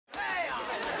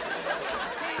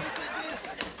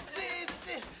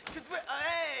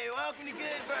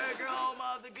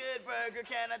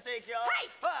burger. Can I take your... Hey!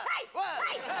 I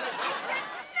said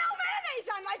no mayonnaise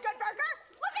on my good burger.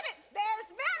 Look at it. There's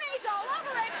mayonnaise all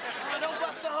over it. Oh, don't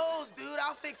bust the holes, dude.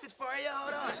 I'll fix it for you.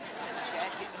 Hold on.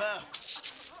 Check it.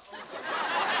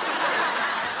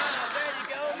 There you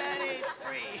go. Mayonnaise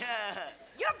free.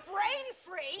 You're brain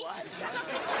free. What?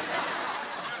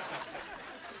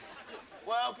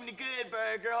 Welcome to Good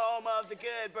Burger, home of the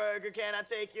Good Burger. Can I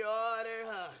take your order,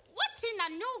 What's in the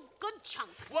new good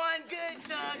chunks? One good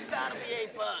chunks, that'll be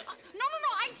 $8. No,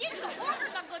 I didn't order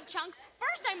the good chunks.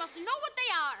 First, I must know what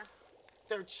they are.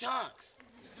 They're chunks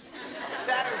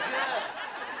that are good.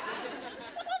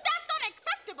 Well, that's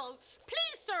unacceptable.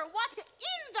 Please, sir, what's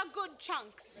in the good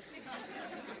chunks?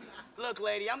 Look,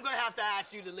 lady, I'm gonna have to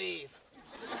ask you to leave.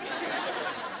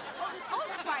 All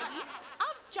righty.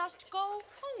 I'll just go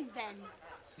home then.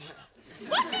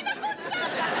 What's in the good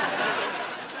chunks?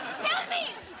 Tell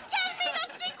me the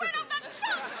secret of the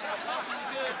chunks.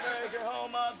 Good Burger,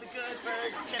 home of the Good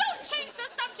Burger. Don't change the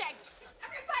subject.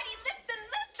 Everybody, listen.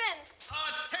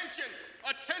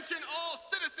 Attention all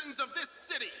citizens of this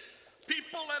city.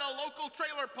 People at a local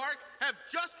trailer park have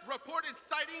just reported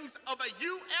sightings of a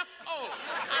UFO.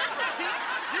 I repeat,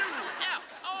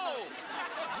 UFO.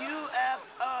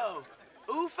 UFO.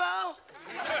 UFO?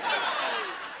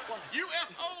 No!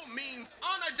 UFO means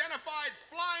unidentified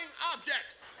flying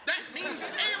objects. That means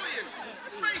aliens,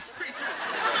 space creatures,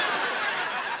 from outer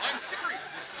space. I'm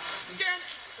serious. Again,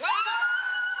 landed.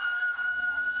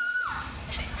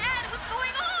 Ed, what's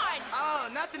going on? Oh,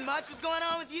 nothing much. What's going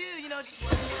on with you? You know, just...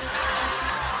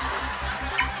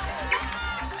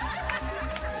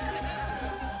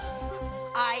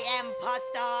 I am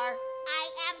Pastar. I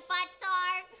am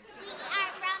Patsar. We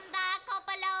are from the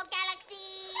Copolo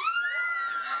Galaxy.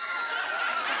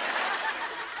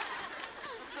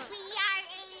 We are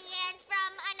aliens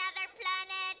from another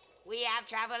planet. We have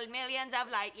traveled millions of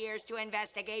light years to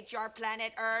investigate your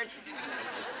planet Earth.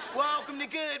 Welcome to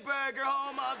Good Burger,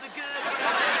 home of the Good Burger.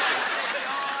 Can I take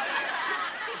your order?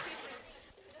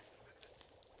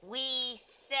 We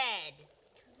said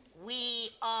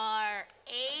we are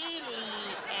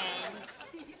aliens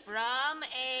from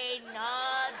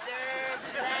another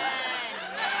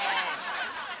planet.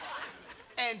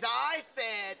 And I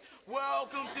said,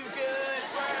 welcome to Good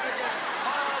Burger,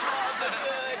 home of the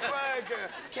Good Burger.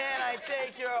 Can I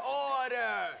take your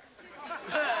order?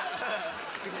 We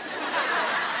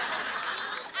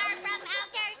are from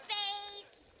outer space.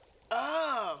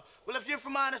 Oh, well, if you're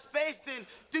from outer space, then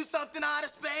do something outer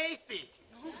spacey.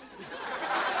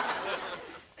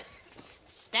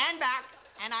 Stand back,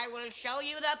 and I will show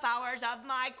you the powers of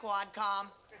my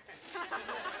quadcom.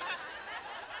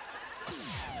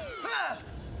 Whoa!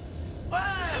 Whoa,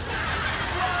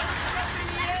 I'm up in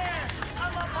the air!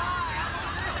 I'm up high!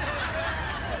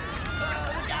 I'm a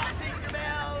look out,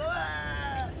 Tinkerbell!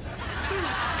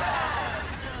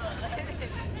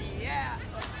 Yeah!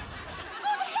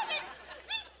 Good heavens!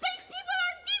 These space people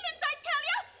are demons, I tell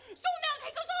you! Soon they'll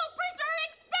take us all prisoner and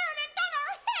experiment on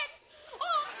our heads!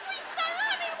 Oh, sweet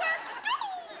salami, we're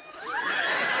doomed!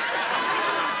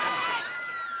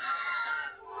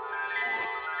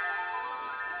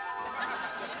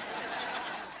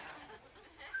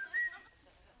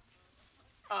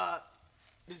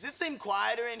 Does this seem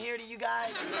quieter in here to you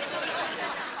guys?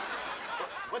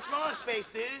 What's wrong, space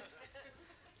dudes?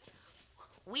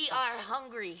 We are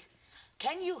hungry.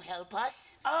 Can you help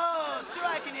us? Oh, sure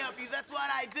I can help you. That's what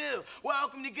I do.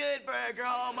 Welcome to Good Burger,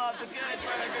 home of the Good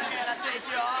Burger. Can I take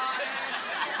your order?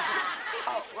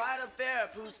 Oh, right up there,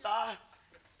 Pooh Star.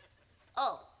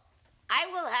 Oh, I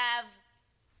will have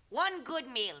one good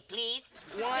meal, please.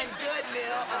 One good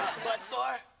meal, butt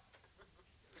sore?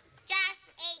 Just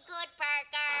a good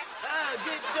burger. Oh,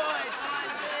 good choice. One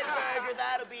good burger.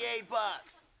 That'll be $8.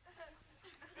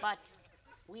 But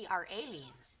we are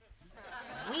aliens.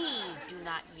 We do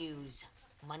not use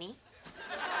money.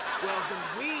 Well, then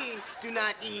we do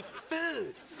not eat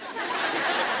food. But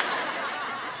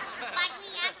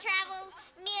we have traveled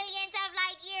millions of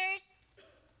light years.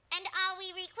 And all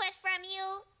we request from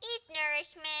you is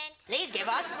nourishment. Please give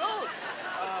us food.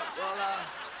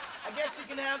 I guess you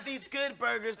can have these good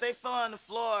burgers. They fell on the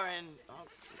floor and,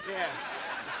 yeah.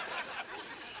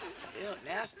 Ew,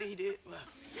 nasty, dude.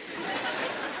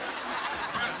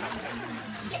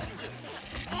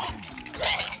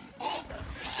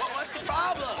 What's the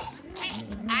problem?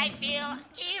 I feel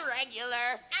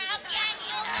irregular. How can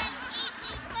humans eat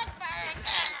these good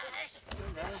burgers?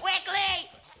 Quickly!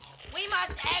 We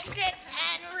must exit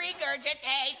and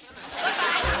regurgitate.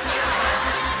 Goodbye.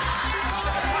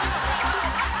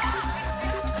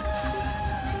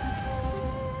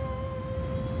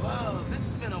 Whoa, this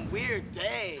has been a weird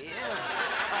day. Yeah.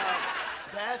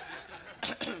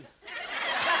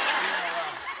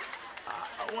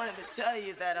 wanted to tell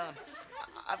you that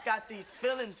I've got these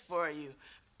feelings for you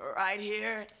right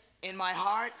here in my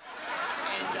heart.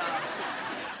 And,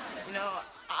 you know,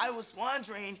 I was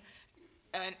wondering,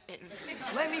 and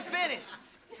let me finish.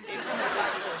 If you would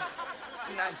like to,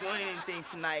 you're not doing anything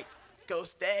tonight, go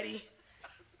steady.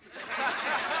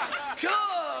 Cool,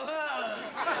 huh?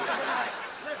 All right,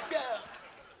 let's go.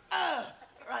 All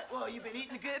right, well, you've been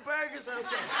eating the good burgers?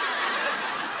 Okay.